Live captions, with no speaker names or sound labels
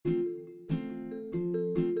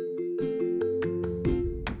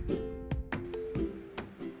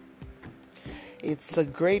It's a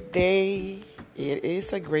great day. It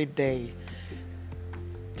is a great day.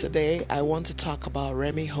 Today, I want to talk about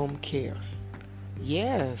Remi Home Care.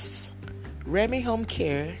 Yes, Remi Home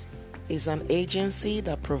Care is an agency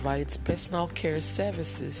that provides personal care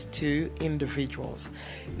services to individuals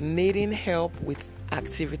needing help with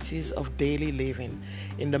activities of daily living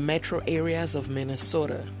in the metro areas of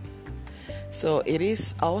Minnesota. So it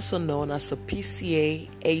is also known as a PCA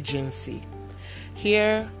agency.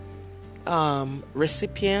 Here, service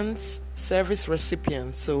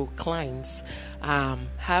recipients, so clients,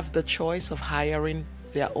 have the choice of hiring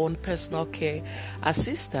their own personal care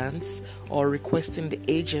assistants or requesting the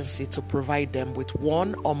agency to provide them with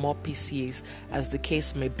one or more PCAs, as the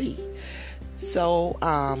case may be. So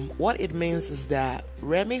what it means is that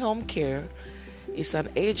Remi Home Care is an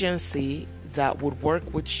agency that would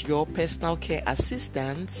work with your personal care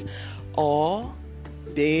assistants, or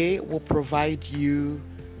they will provide you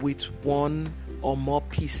with one or more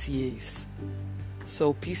PCAs.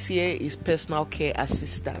 So PCA is personal care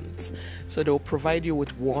assistant. So they'll provide you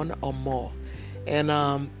with one or more. And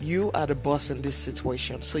you are the boss in this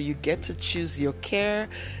situation. So you get to choose your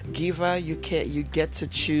caregiver. You get to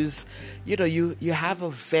choose, you have a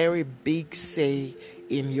very big say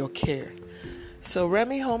in your care. So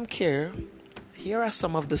Remi Home Care, here are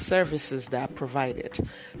some of the services that are provided.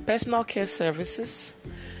 Personal care services.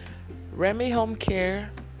 Remi Home Care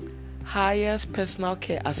hires personal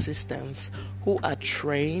care assistants who are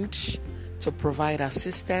trained to provide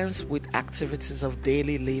assistance with activities of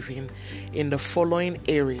daily living in the following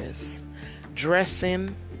areas: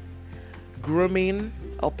 dressing, grooming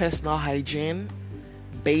or personal hygiene,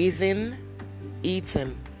 bathing,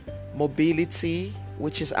 eating, mobility,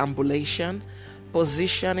 which is ambulation,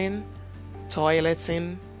 positioning,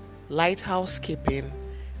 toileting, light housekeeping,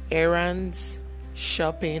 errands,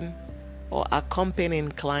 shopping, or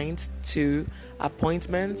accompanying clients to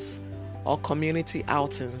appointments or community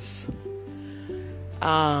outings.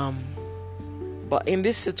 But in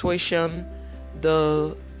this situation,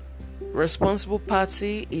 the responsible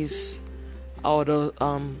party is, or the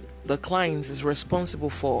client is responsible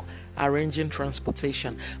for arranging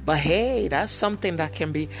transportation. But hey, that's something that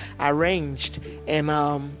can be arranged, and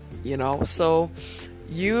so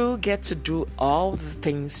you get to do all the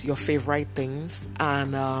things, your favorite things,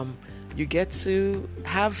 and you get to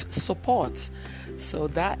have support. So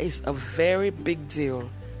that is a very big deal.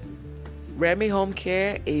 Remi Home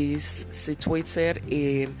Care is situated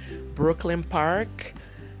in Brooklyn Park,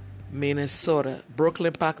 Minnesota.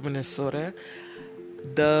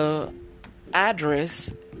 The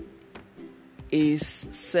address is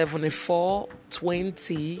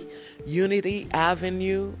 7420 Unity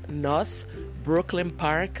Avenue North, Brooklyn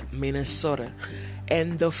Park, Minnesota.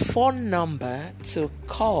 And the phone number to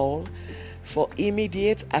call for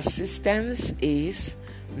immediate assistance is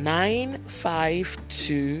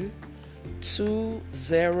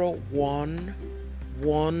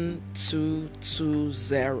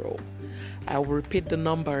 952-201-1220. I will repeat the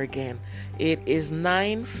number again. It is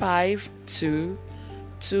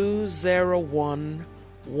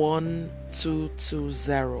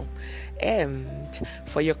 952-201-1220. And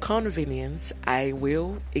for your convenience, I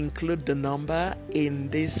will include the number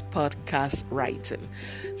in this podcast writing.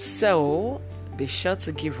 So be sure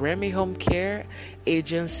to give Remi Home Care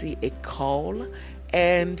Agency a call,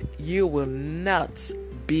 and you will not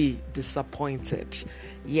be disappointed.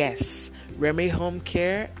 Yes, Remi Home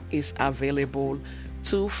Care is available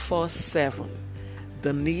 24/7.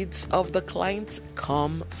 The needs of the clients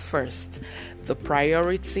come first. The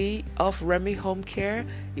priority of Remi Home Care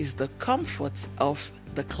is the comfort of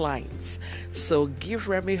the clients. So give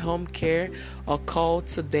Remi Home Care a call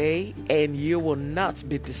today and you will not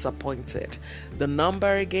be disappointed. The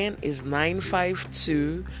number again is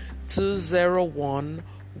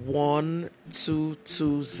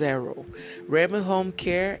 952-201-1220. Remi Home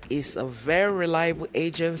Care is a very reliable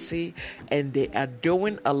agency, and they are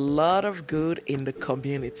doing a lot of good in the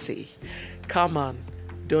community. Come on,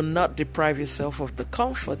 do not deprive yourself of the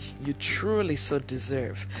comfort you truly so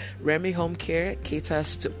deserve. Remi Home Care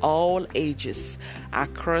caters to all ages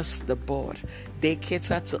across the board. They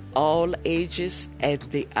cater to all ages and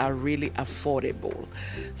they are really affordable.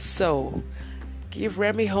 So give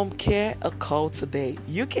Remi Home Care a call today.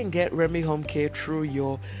 You can get Remi Home Care through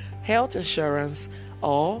your health insurance,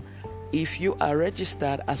 or if you are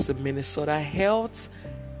registered as a Minnesota Health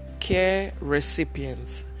Care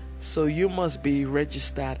recipient. So you must be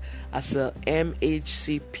registered as a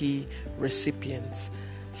MHCP recipient.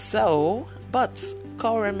 But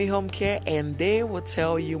call Remi Home Care and they will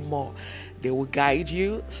tell you more. They will guide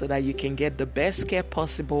you so that you can get the best care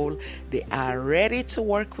possible. They are ready to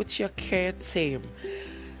work with your care team.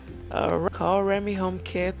 Call Remi Home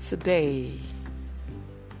Care today.